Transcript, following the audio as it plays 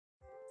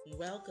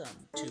Welcome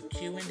to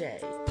Q&A,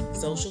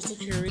 Social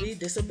Security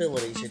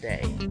Disability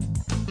Today.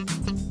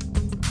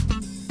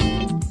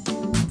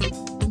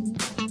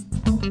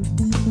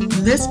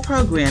 This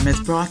program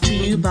is brought to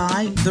you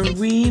by the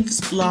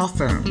Reeves Law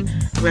Firm,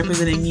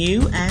 representing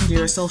you and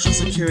your Social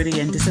Security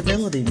and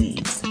disability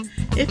needs.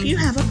 If you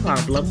have a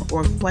problem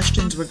or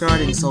questions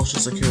regarding Social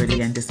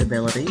Security and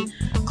disability,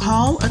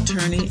 call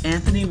attorney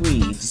Anthony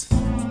Reeves.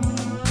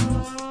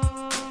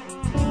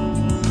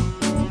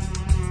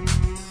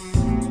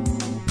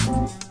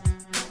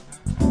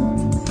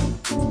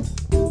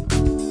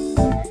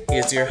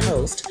 Is your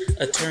host,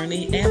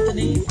 attorney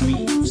Anthony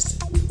Reeves.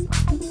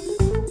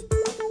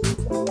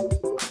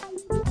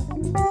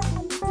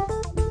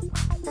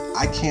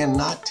 I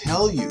cannot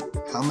tell you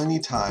how many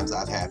times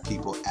I've had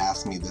people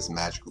ask me this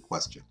magical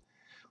question.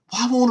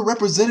 Why won't a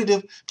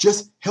representative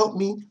just help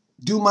me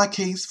do my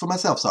case for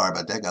myself? Sorry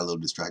about that, got a little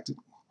distracted.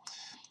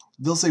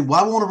 They'll say,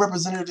 why won't a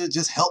representative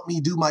just help me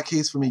do my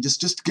case for me?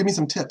 Just give me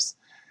some tips.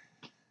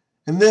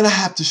 And then I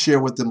have to share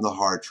with them the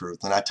hard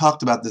truth. And I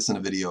talked about this in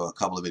a video a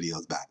couple of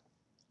videos back.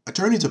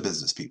 Attorneys are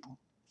business people.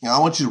 I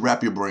want you to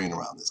wrap your brain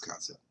around this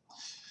concept.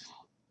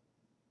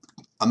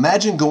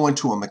 Imagine going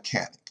to a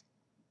mechanic,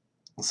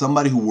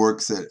 somebody who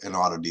works at an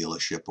auto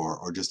dealership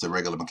or just a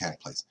regular mechanic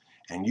place,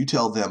 and you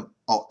tell them,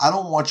 oh, I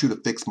don't want you to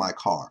fix my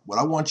car. What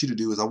I want you to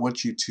do is I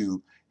want you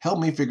to help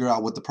me figure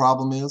out what the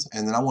problem is,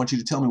 and then I want you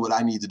to tell me what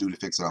I need to do to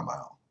fix it on my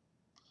own.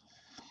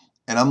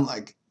 And I'm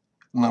like,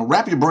 now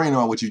wrap your brain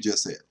around what you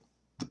just said.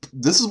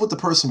 This is what the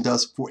person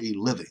does for a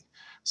living.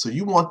 So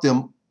you want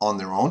them on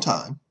their own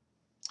time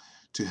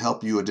to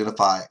help you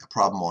identify a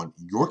problem on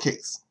your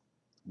case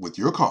with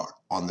your car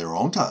on their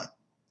own time.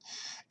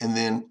 And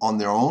then on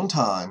their own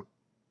time,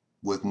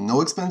 with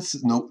no expense,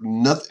 not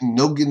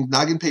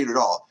getting paid at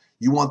all,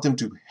 you want them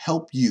to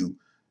help you,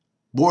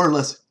 more or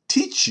less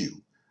teach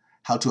you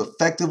how to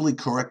effectively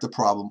correct the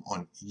problem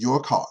on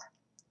your car.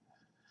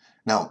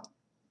 Now,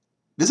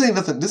 this ain't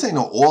nothing. This ain't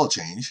no oil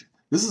change.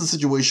 This is a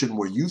situation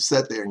where you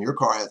sat there and your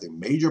car has a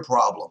major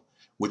problem,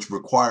 which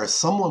requires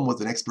someone with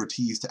an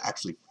expertise to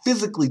actually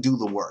physically do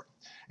the work.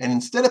 And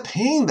instead of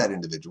paying that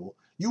individual,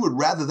 you would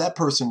rather that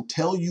person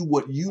tell you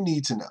what you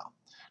need to know.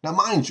 Now,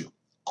 mind you,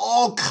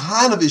 all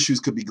kind of issues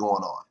could be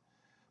going on,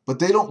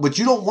 but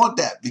you don't want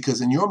that, because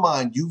in your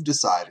mind, you've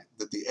decided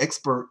that the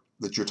expert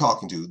that you're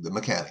talking to, the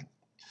mechanic,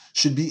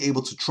 should be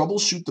able to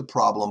troubleshoot the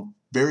problem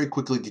very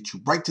quickly, get you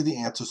right to the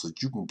answer so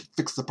that you can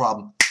fix the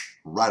problem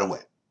right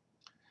away.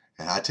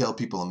 And I tell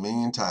people a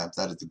million times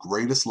that is the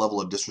greatest level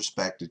of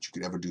disrespect that you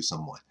could ever do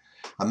someone.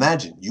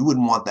 Imagine you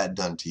wouldn't want that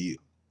done to you.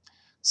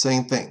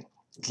 Same thing.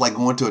 It's like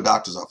going to a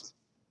doctor's office.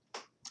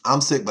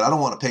 I'm sick, but I don't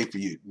want to pay for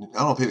you. I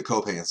don't pay the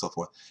copay and so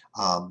forth.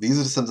 These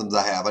are the symptoms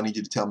I have. I need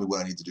you to tell me what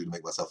I need to do to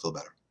make myself feel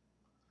better.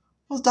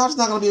 Well, the doctor's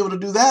not going to be able to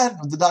do that.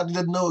 The doctor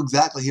doesn't know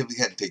exactly. He had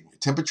to take your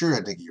temperature,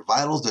 had to take your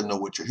vitals, doesn't know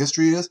what your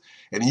history is.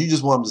 And you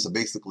just want him to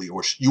basically,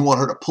 or you want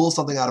her to pull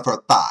something out of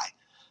her thigh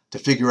to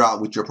figure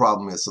out what your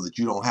problem is so that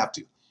you don't have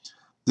to.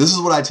 This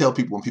is what I tell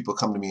people when people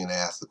come to me and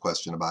ask the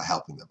question about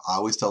helping them. I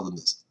always tell them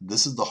this.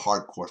 This is the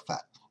hardcore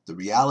fact. The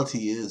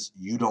reality is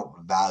you don't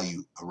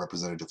value a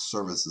representative's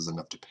services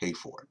enough to pay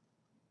for it.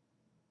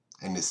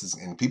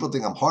 And people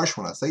think I'm harsh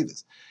when I say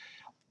this.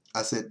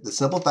 I said the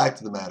simple fact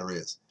of the matter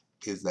is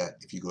that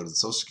if you go to the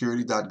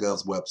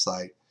socialsecurity.gov's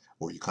website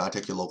or you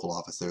contact your local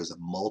office, there's a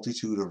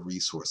multitude of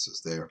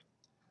resources there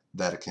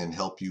that can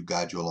help you,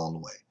 guide you along the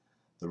way.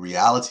 The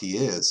reality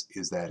is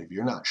that if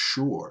you're not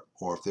sure,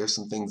 or if there's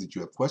some things that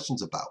you have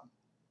questions about,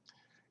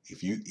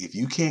 if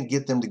you can't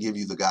get them to give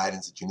you the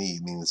guidance that you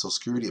need, meaning the Social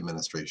Security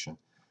Administration,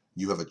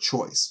 you have a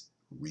choice.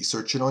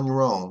 Research it on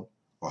your own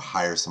or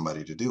hire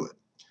somebody to do it.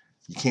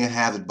 You can't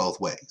have it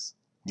both ways.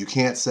 You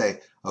can't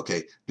say,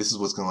 okay, this is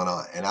what's going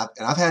on. And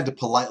I've had to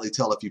politely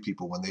tell a few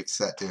people when they've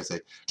sat there and say,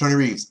 Attorney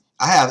Reeves,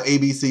 I have A,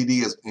 B, C, D.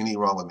 Is anything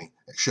wrong with me?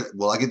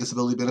 Will I get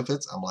disability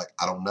benefits? I'm like,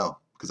 I don't know,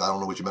 because I don't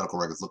know what your medical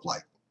records look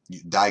like.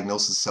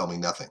 Diagnoses tell me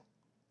nothing.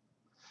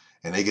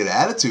 And they get an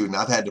attitude, and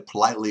I've had to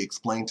politely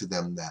explain to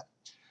them that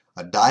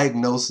a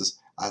diagnosis,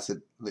 I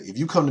said, if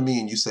you come to me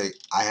and you say,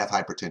 I have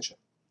hypertension,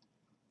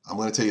 I'm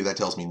going to tell you that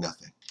tells me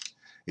nothing.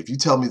 If you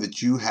tell me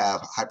that you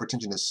have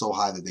hypertension that's so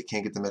high that they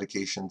can't get the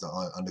medications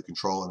under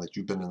control, and that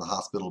you've been in the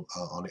hospital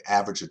on the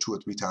average of 2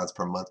 or 3 times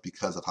per month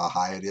because of how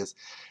high it is,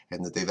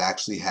 and that they've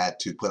actually had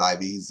to put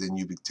IVs in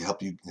you to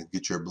help you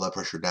get your blood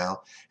pressure down,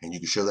 and you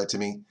can show that to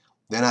me,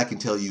 then I can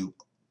tell you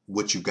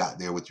what you got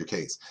there with your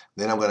case.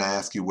 Then I'm going to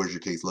ask you, where's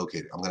your case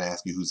located? I'm going to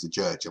ask you, who's the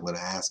judge? I'm going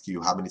to ask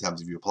you, how many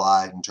times have you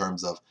applied, in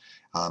terms of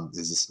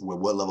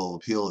what level of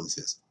appeal is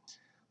this?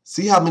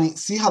 See how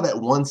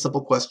that one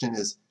simple question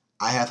is,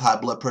 I have high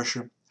blood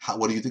pressure.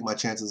 What do you think my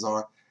chances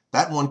are?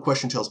 That one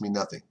question tells me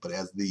nothing. But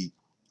as the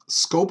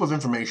scope of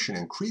information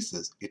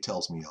increases, it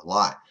tells me a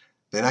lot.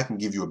 Then I can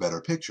give you a better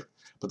picture.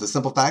 But the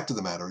simple fact of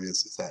the matter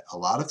is that a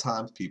lot of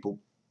times people,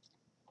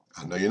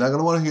 I know you're not going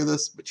to want to hear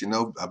this, but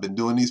I've been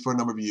doing these for a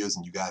number of years,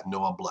 and you guys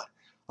know I'm blunt.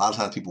 A lot of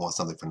times people want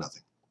something for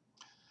nothing.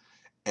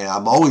 And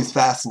I'm always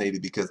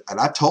fascinated because, and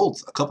I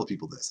told a couple of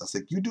people this, I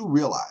said, you do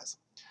realize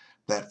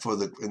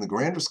that in the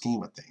grander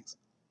scheme of things,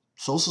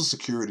 Social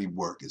Security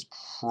work is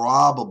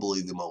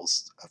probably the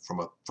most, from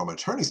an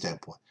attorney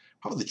standpoint,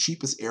 probably the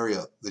cheapest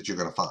area that you're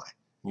going to find.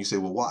 And you say,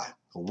 well, why?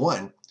 Well,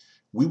 one,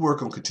 we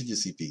work on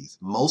contingency fees.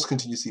 Most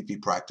contingency fee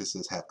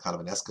practices have kind of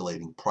an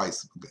escalating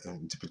price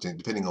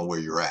depending on where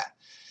you're at.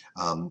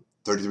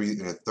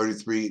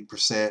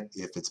 33%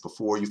 if it's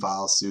before you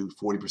file a suit,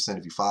 40%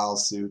 if you file a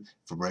suit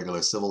for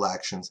regular civil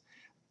actions.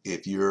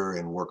 If you're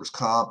in workers'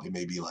 comp, it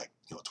may be like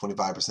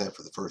 25%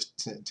 for the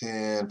first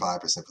 10,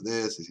 5% for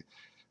this.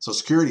 So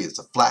Security, it's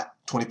a flat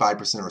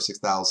 25% or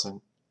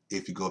 $6,000.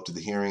 If you go up to the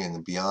hearing, and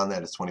then beyond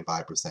that, it's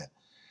 25%.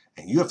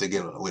 And you have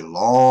to wait a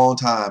long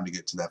time to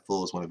get to that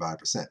full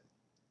 25%.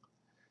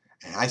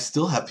 And I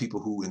still have people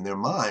who, in their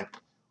mind,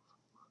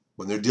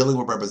 when they're dealing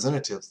with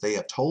representatives, they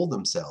have told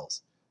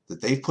themselves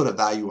that they've put a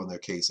value on their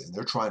case and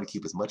they're trying to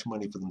keep as much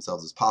money for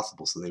themselves as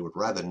possible. So they would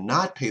rather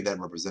not pay that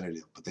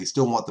representative, but they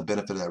still want the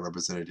benefit of that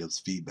representative's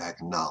feedback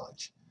and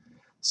knowledge.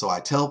 So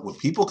when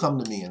people come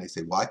to me and they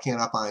say, why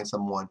can't I find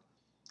someone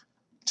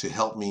to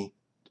help me?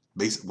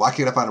 Why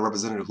can't I find a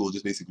representative who will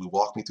just basically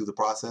walk me through the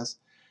process?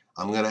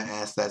 I'm going to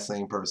ask that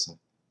same person,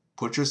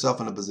 put yourself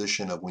in a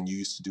position of when you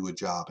used to do a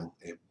job, and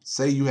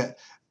say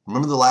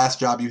remember the last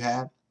job you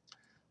had?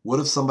 What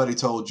if somebody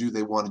told you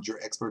they wanted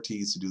your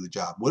expertise to do the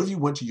job? What if you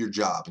went to your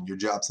job and your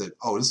job said,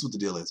 oh, this is what the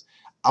deal is.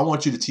 I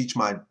want you to teach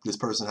this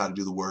person how to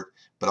do the work,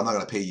 but I'm not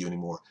going to pay you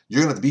anymore.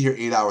 You're going to have to be here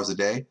 8 hours a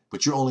day,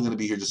 but you're only going to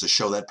be here just to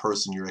show that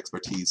person your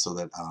expertise so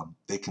that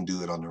they can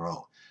do it on their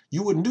own.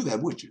 You wouldn't do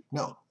that, would you?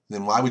 No.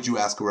 Then why would you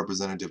ask a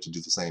representative to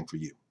do the same for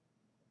you?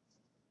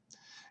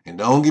 And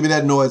don't give me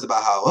that noise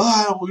about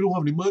how, we don't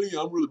have any money,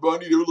 I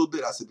need a little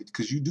bit. I said,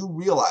 because you do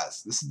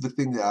realize, this is the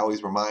thing that I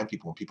always remind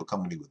people when people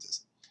come to me with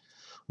this.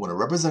 When a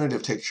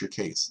representative takes your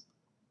case,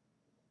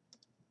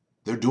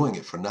 they're doing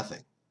it for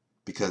nothing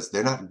because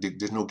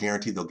there's no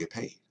guarantee they'll get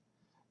paid.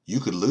 You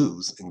could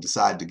lose and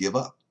decide to give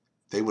up.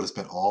 They would have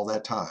spent all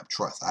that time.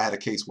 Trust. I had a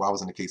case where I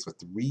was in a case for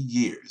 3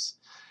 years,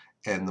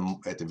 and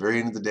at the very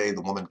end of the day,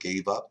 the woman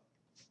gave up.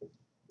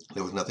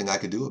 There was nothing I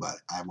could do about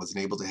it. I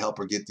wasn't able to help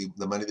her get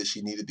the money that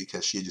she needed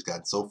because she had just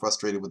gotten so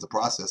frustrated with the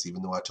process.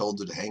 Even though I told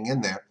her to hang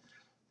in there,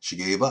 she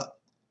gave up.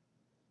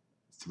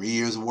 3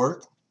 years of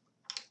work,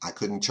 I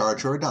couldn't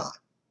charge her a dime.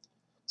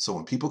 So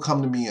when people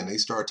come to me and they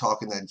start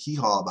talking that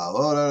hee-haw about,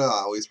 no,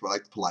 I always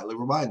like to politely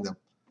remind them,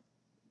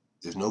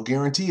 there's no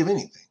guarantee of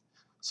anything.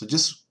 So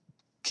just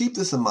keep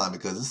this in mind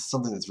because this is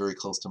something that's very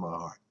close to my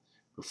heart.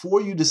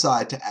 Before you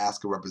decide to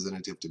ask a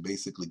representative to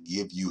basically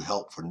give you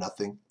help for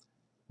nothing,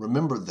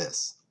 remember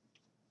this.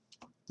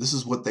 This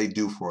is what they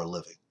do for a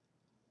living.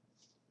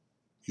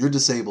 You're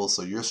disabled,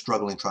 so you're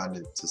struggling trying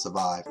to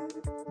survive.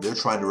 They're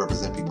trying to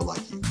represent people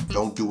like you.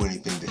 Don't do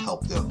anything to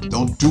help them.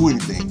 Don't do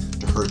anything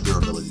to hurt their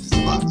ability to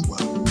survive as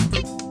well.